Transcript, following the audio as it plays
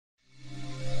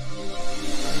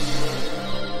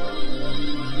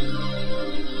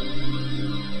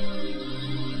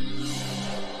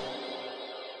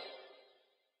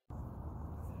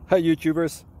Hi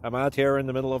YouTubers, I'm out here in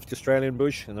the middle of the Australian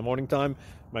bush in the morning time.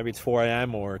 Maybe it's 4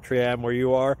 a.m. or 3 a.m. where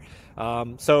you are.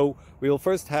 So we'll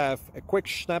first have a quick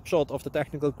snapshot of the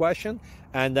technical question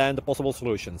and then the possible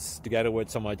solutions, together with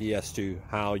some ideas to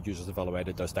how users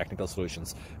evaluated those technical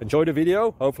solutions. Enjoy the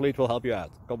video, hopefully it will help you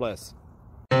out. God bless.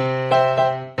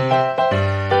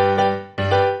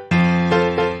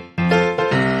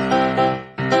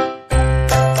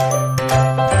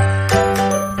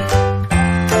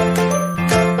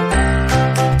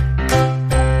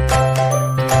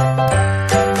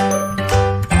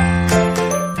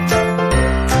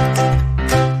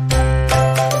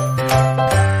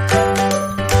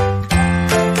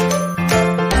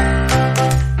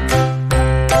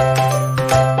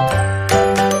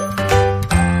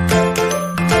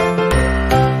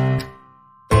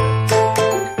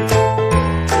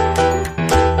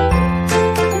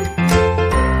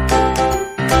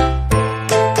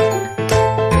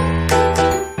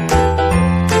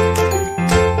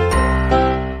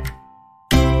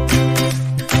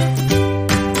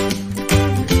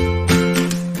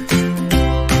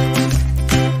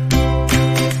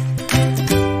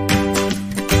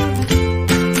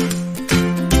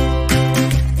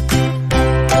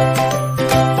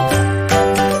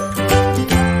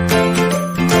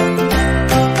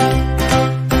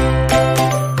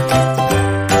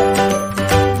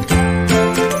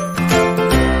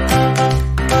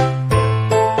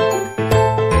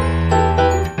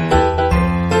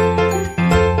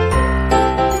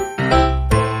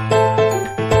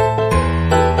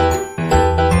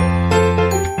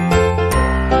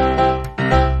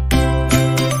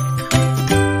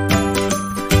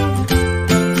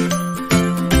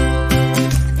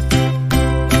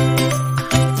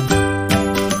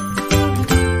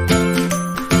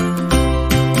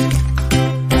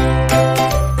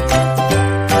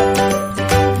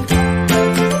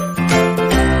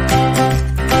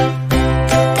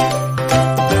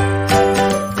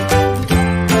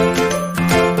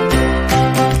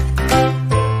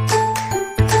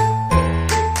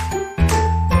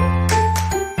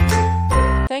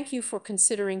 Thank you for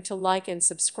considering to like and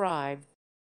subscribe.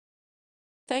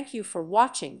 Thank you for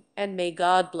watching, and may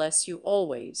God bless you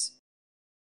always.